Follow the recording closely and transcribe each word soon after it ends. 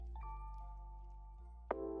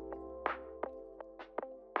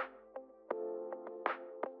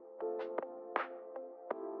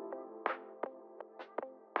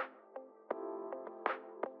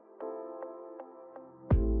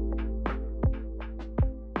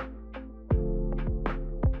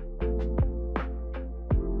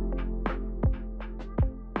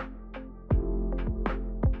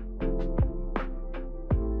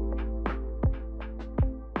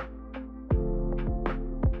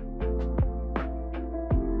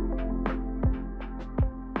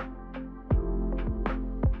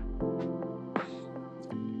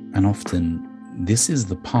And often this is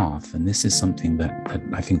the path, and this is something that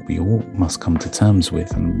I think we all must come to terms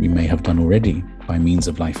with, and we may have done already by means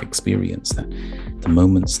of life experience, that the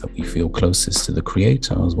moments that we feel closest to the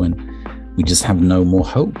Creator is when we just have no more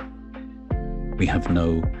hope. We have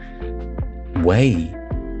no way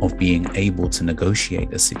of being able to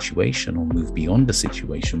negotiate a situation or move beyond a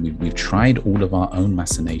situation. We've tried all of our own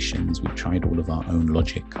machinations. We've tried all of our own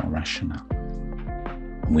logic, our rationale.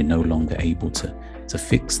 And we're no longer able to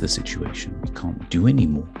fix the situation. We can't do any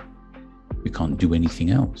more. We can't do anything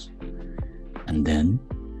else. And then,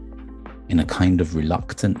 in a kind of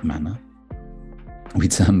reluctant manner, we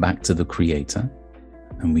turn back to the Creator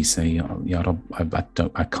and we say, Ya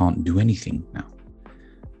Rab, I can't do anything now.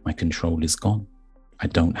 My control is gone. I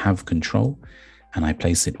don't have control, and I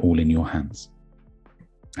place it all in your hands.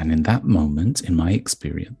 And in that moment, in my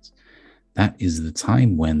experience, that is the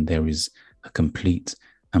time when there is a complete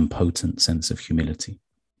and potent sense of humility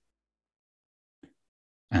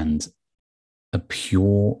and a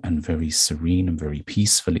pure and very serene and very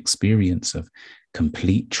peaceful experience of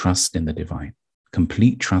complete trust in the divine,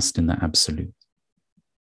 complete trust in the absolute.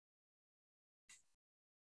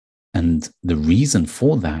 And the reason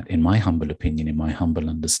for that, in my humble opinion, in my humble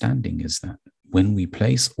understanding, is that when we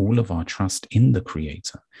place all of our trust in the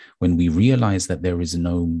Creator, when we realize that there is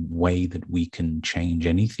no way that we can change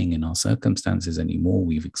anything in our circumstances anymore,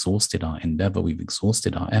 we've exhausted our endeavor, we've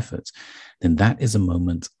exhausted our efforts, then that is a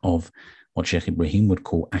moment of what Sheikh Ibrahim would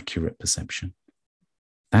call accurate perception.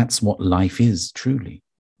 That's what life is, truly.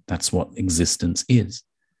 That's what existence is.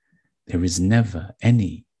 There is never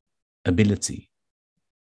any ability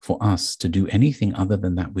for us to do anything other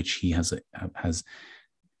than that which He has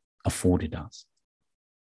afforded us.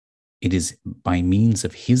 It is by means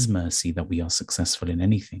of His mercy that we are successful in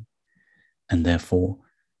anything. And therefore,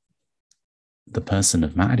 the person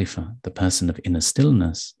of ma'rifah, the person of inner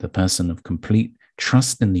stillness, the person of complete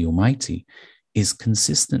trust in the Almighty is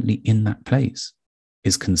consistently in that place,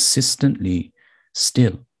 is consistently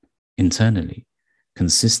still internally,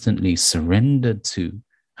 consistently surrendered to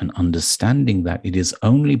and understanding that it is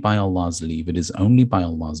only by Allah's leave, it is only by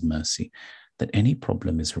Allah's mercy that any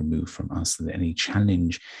problem is removed from us, that any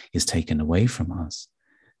challenge is taken away from us,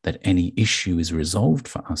 that any issue is resolved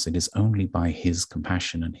for us. It is only by His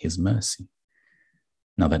compassion and His mercy.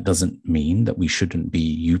 Now, that doesn't mean that we shouldn't be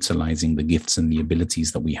utilizing the gifts and the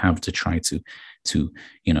abilities that we have to try to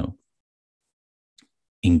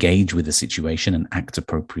engage with the situation and act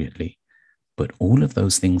appropriately. But all of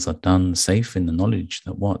those things are done safe in the knowledge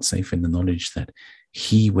that what? Safe in the knowledge that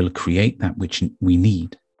He will create that which we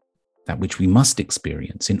need, that which we must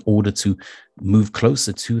experience in order to move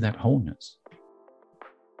closer to that wholeness.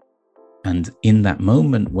 And in that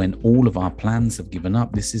moment when all of our plans have given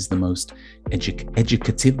up, this is the most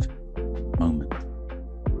educative moment.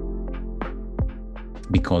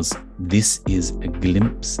 Because this is a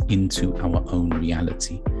glimpse into our own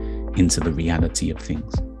reality, into the reality of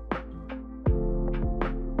things.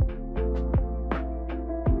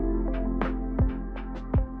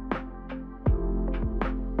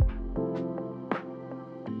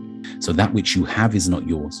 So that which you have is not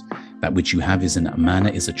yours. That which you have is an amana,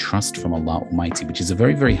 is a trust from Allah Almighty, which is a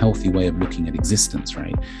very, very healthy way of looking at existence,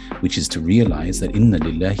 right? Which is to realize that inna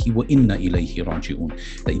lillahi wa inna ilayhi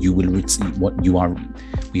raji'un, that you will receive what you are.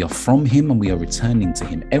 We are from Him and we are returning to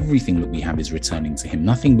Him. Everything that we have is returning to Him.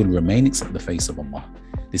 Nothing will remain except the face of Allah.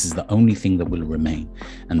 This is the only thing that will remain.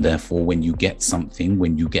 And therefore, when you get something,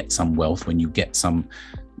 when you get some wealth, when you get some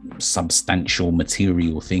substantial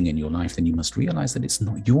material thing in your life, then you must realize that it's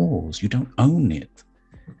not yours. You don't own it.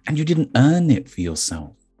 And you didn't earn it for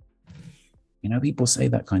yourself. People say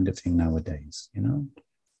that kind of thing nowadays,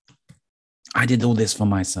 I did all this for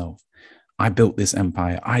myself. I built this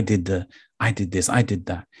empire. I did this, I did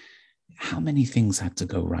that. How many things had to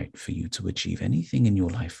go right for you to achieve anything in your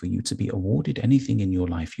life, for you to be awarded anything in your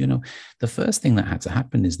life? The first thing that had to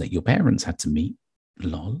happen is that your parents had to meet,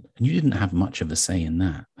 lol, and you didn't have much of a say in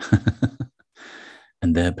that.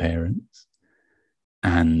 And their parents.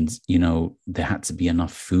 And, there had to be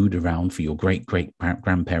enough food around for your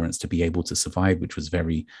great-great-grandparents to be able to survive, which was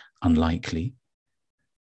very unlikely.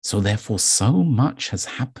 So therefore, so much has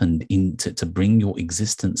happened to bring your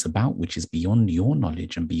existence about, which is beyond your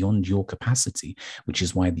knowledge and beyond your capacity, which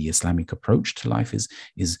is why the Islamic approach to life is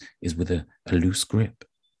with a loose grip.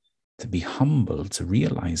 To be humble, to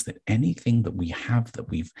realize that anything that we have, that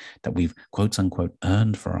we've quote unquote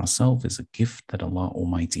earned for ourselves, is a gift that Allah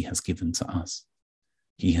Almighty has given to us.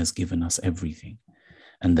 He has given us everything.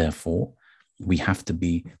 And therefore, we have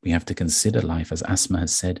to consider life, as Asma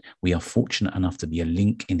has said, we are fortunate enough to be a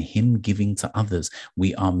link in him giving to others.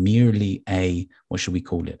 We are merely what should we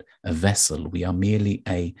call it? A vessel. We are merely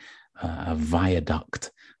a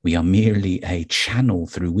viaduct. We are merely a channel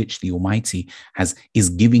through which the Almighty is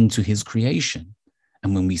giving to his creation.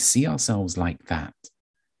 And when we see ourselves like that,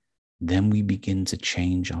 then we begin to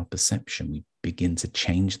change our perception. We begin to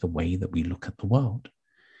change the way that we look at the world,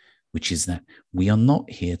 which is that we are not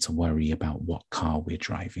here to worry about what car we're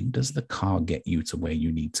driving. Does the car get you to where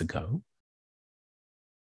you need to go?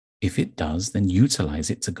 If it does, then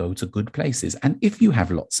utilize it to go to good places. And if you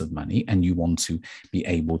have lots of money and you want to be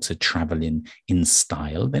able to travel in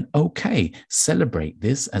style, then okay, celebrate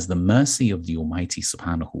this as the mercy of the Almighty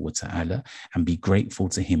subhanahu wa ta'ala and be grateful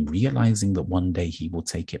to him, realizing that one day he will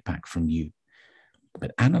take it back from you.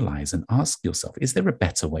 But analyze and ask yourself, is there a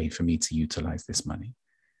better way for me to utilize this money?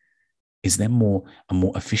 Is there a more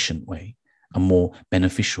efficient way, a more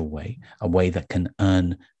beneficial way, a way that can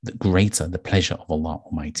earn the pleasure of Allah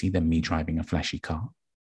Almighty than me driving a flashy car?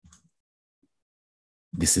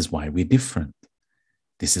 This is why we're different.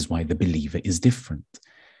 This is why the believer is different.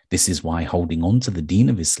 This is why holding on to the deen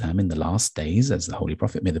of Islam in the last days, as the Holy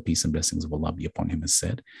Prophet, may the peace and blessings of Allah be upon him, has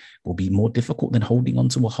said, will be more difficult than holding on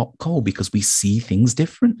to a hot coal, because we see things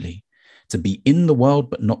differently. To be in the world,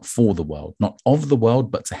 but not for the world, not of the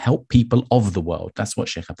world, but to help people of the world. That's what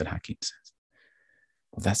Sheikh Abdul Hakim says.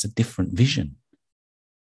 Well, that's a different vision.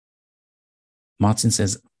 Martin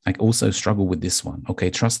says, I also struggle with this one. Okay,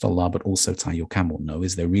 trust Allah, but also tie your camel. No,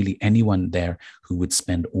 is there really anyone there who would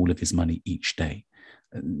spend all of his money each day?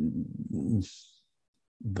 The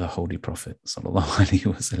Holy Prophet sallallahu alaihi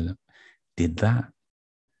wasallam did that.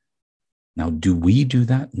 Now, do we do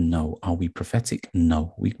that? No. Are we prophetic?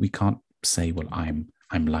 No. We can't say, well, I'm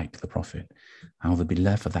like the Prophet. A'udhu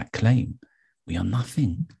billah for that claim. We are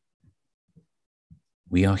nothing.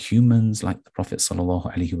 We are humans, like the Prophet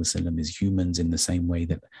sallallahu alaihi wasallam is humans, in the same way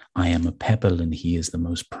that I am a pebble and he is the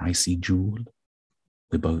most pricey jewel.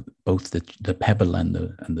 We're both the pebble and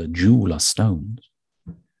the jewel are stones,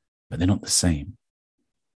 but they're not the same.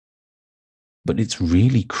 But it's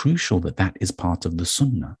really crucial that is part of the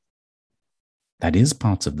sunnah. That is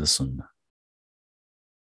part of the sunnah.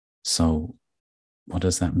 So what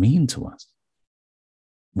does that mean to us?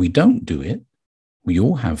 We don't do it. We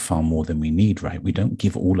all have far more than we need, right? We don't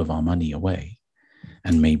give all of our money away.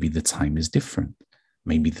 And maybe the time is different.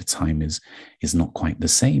 Maybe the time is not quite the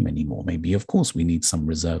same anymore. Maybe, of course, we need some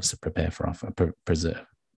reserves to prepare for preserve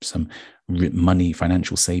some money,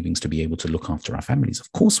 financial savings to be able to look after our families.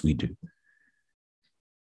 Of course we do.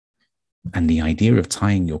 And the idea of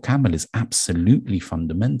tying your camel is absolutely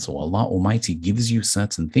fundamental. Allah Almighty gives you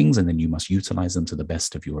certain things and then you must utilize them to the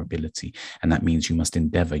best of your ability. And that means you must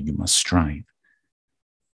endeavor, you must strive.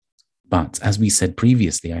 But as we said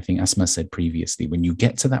previously, I think Asma said previously, when you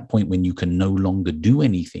get to that point when you can no longer do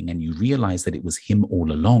anything and you realize that it was him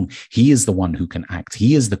all along, he is the one who can act,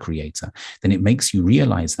 he is the creator, then it makes you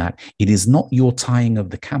realize that it is not your tying of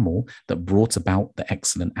the camel that brought about the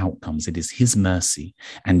excellent outcomes. It is his mercy.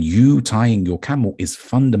 And you tying your camel is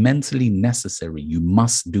fundamentally necessary. You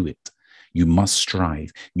must do it. You must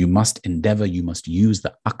strive. You must endeavor. You must use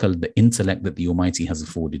the aql, the intellect that the Almighty has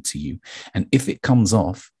afforded to you. And if it comes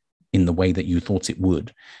off in the way that you thought it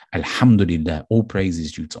would, alhamdulillah, all praise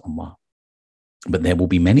is due to Allah. But there will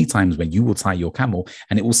be many times when you will tie your camel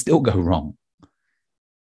and it will still go wrong,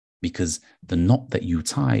 because the knot that you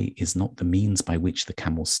tie is not the means by which the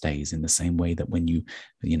camel stays. In the same way that when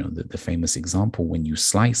the famous example, when you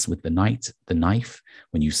slice with the knife,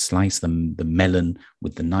 when you slice the melon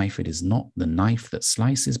with the knife, it is not the knife that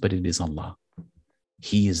slices, but it is Allah.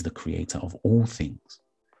 He is the creator of all things.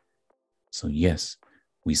 So yes,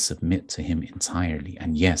 we submit to him entirely.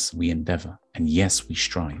 And yes, we endeavor. And yes, we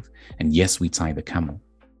strive. And yes, we tie the camel.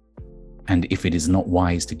 And if it is not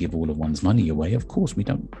wise to give all of one's money away, of course, we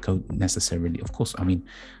don't go necessarily. Of course, I mean,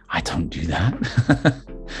 I don't do that.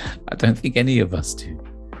 I don't think any of us do.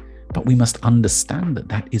 But we must understand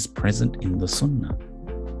that is present in the sunnah.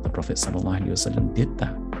 The Prophet ﷺ did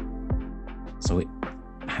that. So it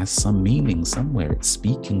has some meaning somewhere. It's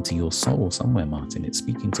speaking to your soul somewhere, Martin. It's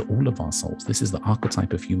speaking to all of our souls. This is the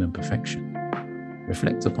archetype of human perfection.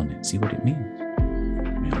 Reflect upon it. See what it means.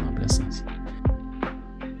 May Allah bless us.